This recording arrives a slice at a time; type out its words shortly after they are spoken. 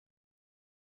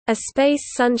A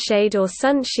space sunshade or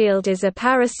sunshield is a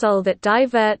parasol that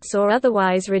diverts or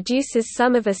otherwise reduces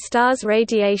some of a star's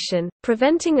radiation,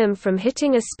 preventing them from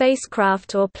hitting a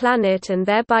spacecraft or planet and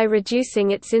thereby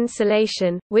reducing its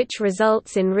insolation, which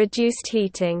results in reduced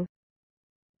heating.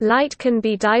 Light can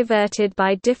be diverted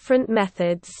by different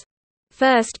methods.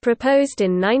 First proposed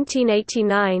in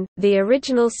 1989, the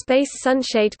original space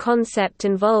sunshade concept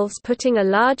involves putting a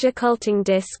large occulting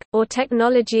disk, or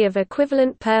technology of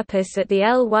equivalent purpose at the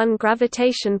L1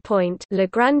 gravitation point,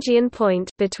 Lagrangian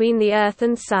point between the Earth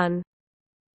and Sun.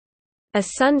 A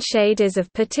sunshade is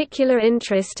of particular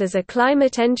interest as a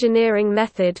climate engineering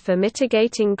method for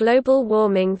mitigating global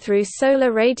warming through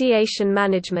solar radiation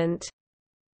management.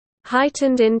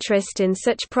 Heightened interest in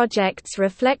such projects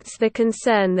reflects the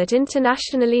concern that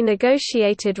internationally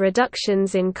negotiated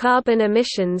reductions in carbon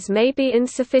emissions may be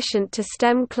insufficient to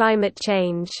stem climate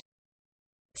change.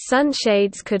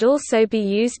 Sunshades could also be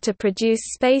used to produce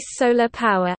space solar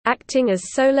power, acting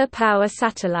as solar power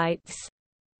satellites.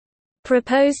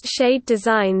 Proposed shade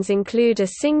designs include a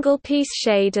single-piece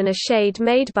shade and a shade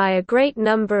made by a great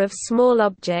number of small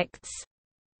objects.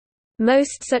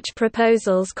 Most such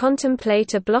proposals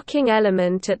contemplate a blocking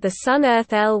element at the Sun-Earth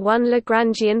L1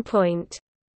 Lagrangian point.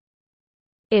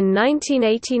 In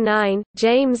 1989,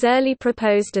 James Early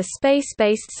proposed a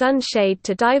space-based sunshade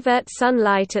to divert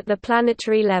sunlight at the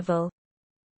planetary level.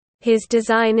 His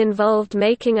design involved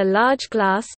making a large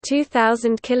glass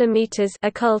 2,000 km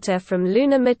occulter from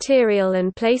lunar material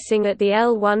and placing at the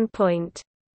L1 point.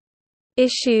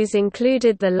 Issues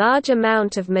included the large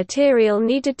amount of material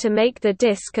needed to make the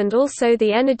disk and also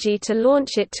the energy to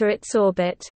launch it to its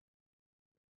orbit.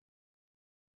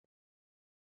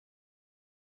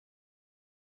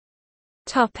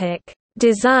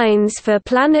 Designs for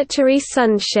planetary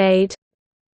sunshade.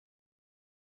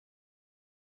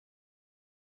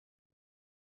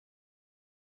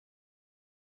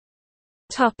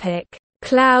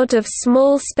 Cloud of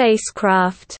small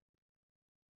spacecraft.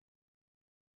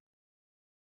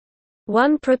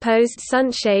 One proposed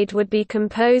sunshade would be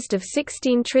composed of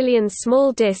 16 trillion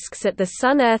small disks at the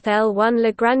Sun-Earth L1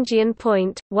 Lagrangian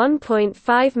point,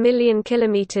 1.5 million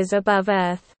km above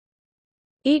Earth.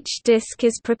 Each disk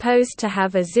is proposed to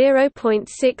have a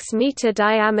 0.6 meter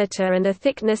diameter and a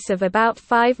thickness of about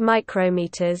 5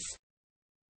 micrometers.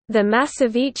 The mass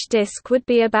of each disk would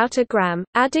be about a gram,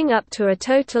 adding up to a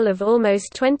total of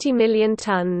almost 20 million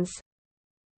tons.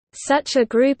 Such a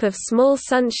group of small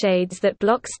sunshades that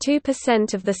blocks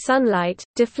 2% of the sunlight,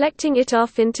 deflecting it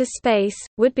off into space,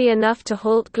 would be enough to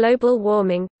halt global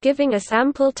warming, giving us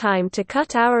ample time to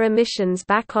cut our emissions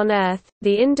back on Earth.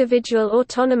 The individual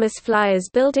autonomous flyers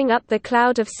building up the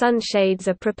cloud of sunshades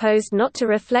are proposed not to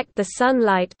reflect the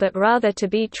sunlight but rather to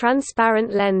be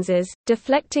transparent lenses,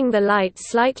 deflecting the light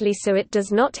slightly so it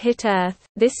does not hit Earth.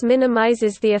 This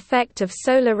minimizes the effect of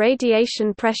solar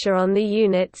radiation pressure on the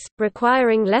units,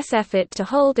 requiring less effort to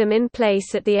hold them in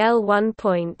place at the L1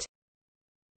 point.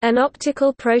 An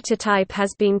optical prototype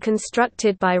has been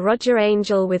constructed by Roger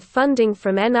Angell with funding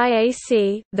from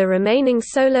NIAC. The remaining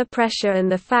solar pressure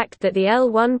and the fact that the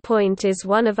L1 point is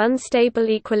one of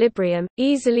unstable equilibrium,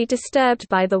 easily disturbed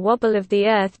by the wobble of the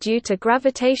Earth due to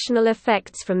gravitational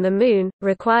effects from the Moon,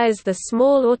 requires the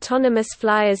small autonomous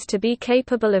flyers to be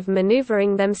capable of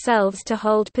maneuvering themselves to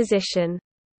hold position.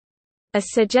 A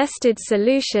suggested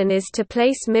solution is to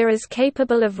place mirrors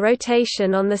capable of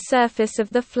rotation on the surface of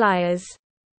the flyers.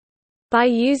 By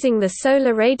using the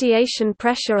solar radiation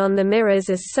pressure on the mirrors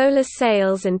as solar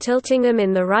sails and tilting them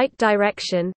in the right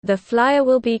direction, the flyer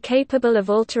will be capable of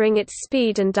altering its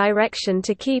speed and direction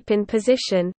to keep in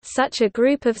position. Such a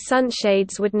group of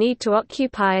sunshades would need to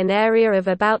occupy an area of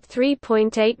about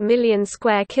 3.8 million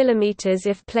square kilometers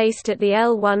if placed at the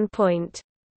L1 point.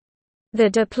 The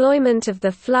deployment of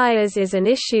the flyers is an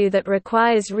issue that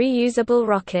requires reusable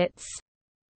rockets.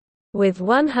 With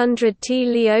 100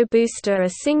 T-LEO booster, a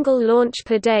single launch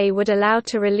per day would allow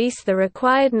to release the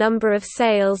required number of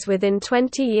sails within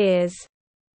 20 years.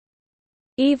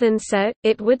 Even so,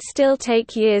 it would still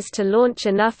take years to launch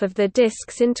enough of the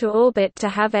disks into orbit to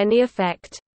have any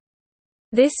effect.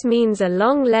 This means a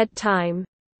long lead time.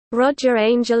 Roger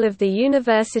Angell of the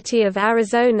University of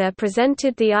Arizona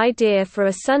presented the idea for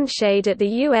a sunshade at the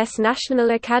U.S.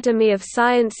 National Academy of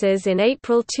Sciences in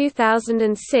April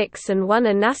 2006 and won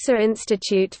a NASA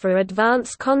Institute for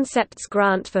Advanced Concepts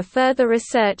grant for further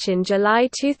research in July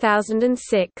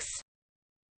 2006.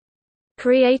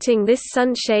 Creating this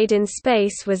sunshade in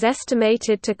space was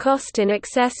estimated to cost in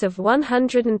excess of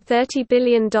 $130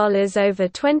 billion over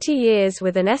 20 years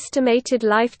with an estimated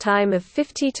lifetime of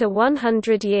 50 to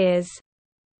 100 years.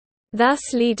 thus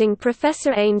leading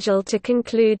Professor Angel to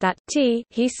conclude that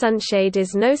he sunshade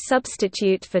is no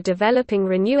substitute for developing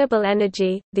renewable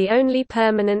energy, the only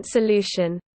permanent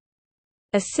solution.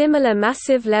 A similar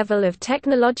massive level of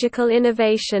technological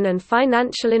innovation and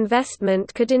financial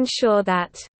investment could ensure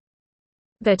that.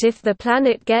 But if the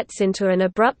planet gets into an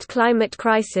abrupt climate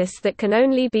crisis that can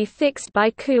only be fixed by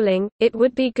cooling, it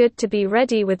would be good to be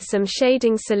ready with some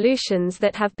shading solutions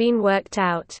that have been worked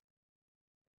out.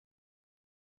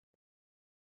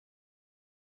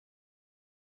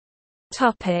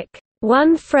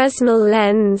 One Fresnel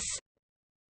lens.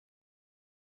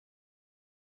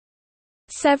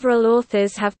 Several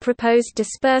authors have proposed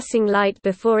dispersing light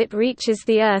before it reaches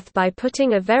the Earth by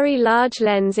putting a very large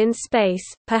lens in space,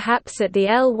 perhaps at the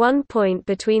L1 point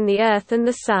between the Earth and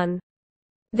the Sun.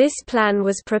 This plan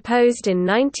was proposed in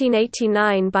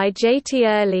 1989 by J. T.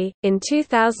 Early. In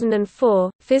 2004,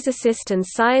 physicist and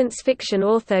science fiction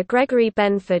author Gregory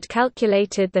Benford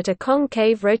calculated that a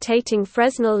concave rotating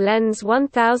Fresnel lens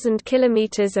 1,000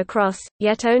 km across,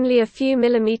 yet only a few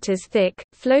millimeters thick,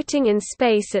 floating in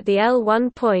space at the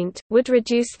L1 point, would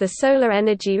reduce the solar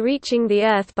energy reaching the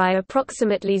Earth by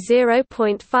approximately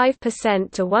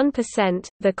 0.5% to 1%.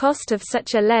 The cost of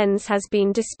such a lens has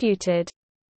been disputed.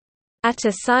 At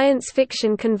a science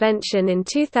fiction convention in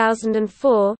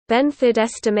 2004, Benford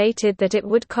estimated that it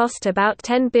would cost about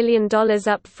 $10 billion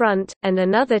up front, and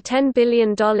another $10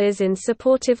 billion in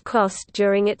supportive cost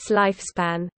during its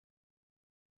lifespan.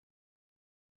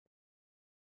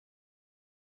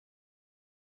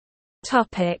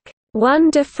 One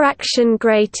diffraction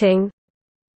grating.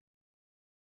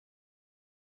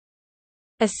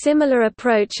 A similar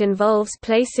approach involves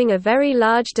placing a very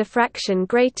large diffraction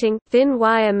grating thin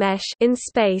wire mesh in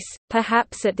space,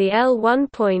 perhaps at the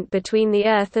L1 point between the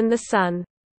Earth and the Sun.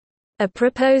 A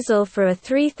proposal for a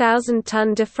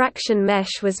 3,000-ton diffraction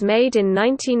mesh was made in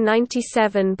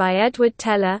 1997 by Edward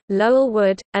Teller, Lowell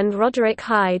Wood, and Roderick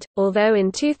Hyde, although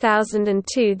in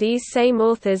 2002 these same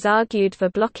authors argued for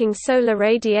blocking solar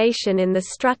radiation in the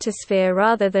stratosphere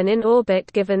rather than in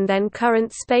orbit given then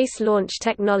current space launch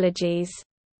technologies.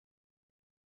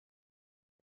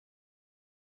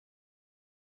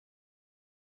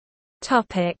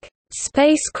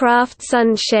 Spacecraft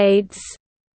sunshades.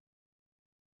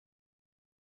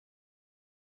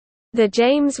 The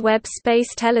James Webb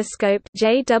Space Telescope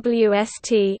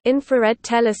 (JWST) infrared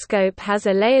telescope has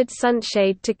a layered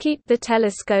sunshade to keep the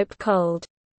telescope cold.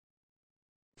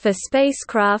 For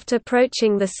spacecraft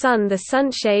approaching the Sun, the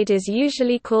sunshade is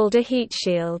usually called a heat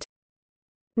shield.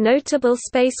 Notable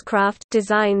spacecraft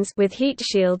designs with heat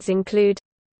shields include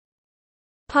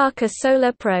Parker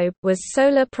Solar Probe was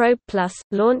Solar Probe Plus,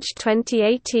 launched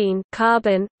 2018.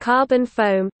 Carbon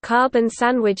foam, carbon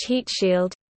sandwich heat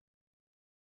shield.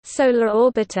 Solar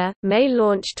Orbiter, May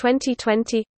launch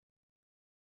 2020.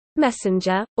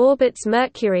 Messenger orbits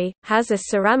Mercury, has a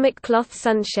ceramic cloth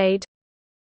sunshade.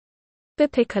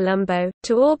 BepiColombo,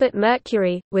 to orbit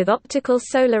Mercury, with optical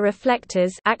solar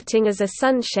reflectors acting as a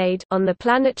sunshade on the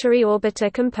planetary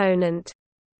orbiter component.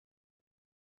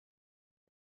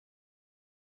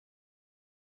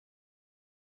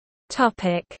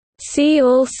 See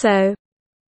also: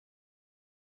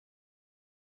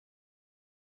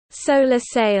 Solar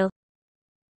sail,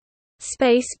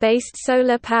 Space-based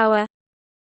solar power,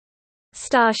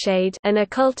 Starshade, an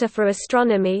occulter for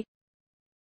astronomy,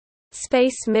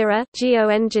 Space mirror,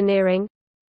 geoengineering,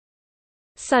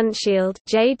 Sunshield,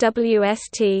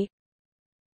 JWST,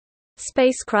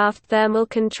 Spacecraft thermal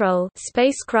control,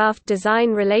 spacecraft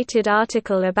design related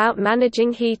article about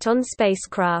managing heat on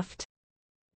spacecraft.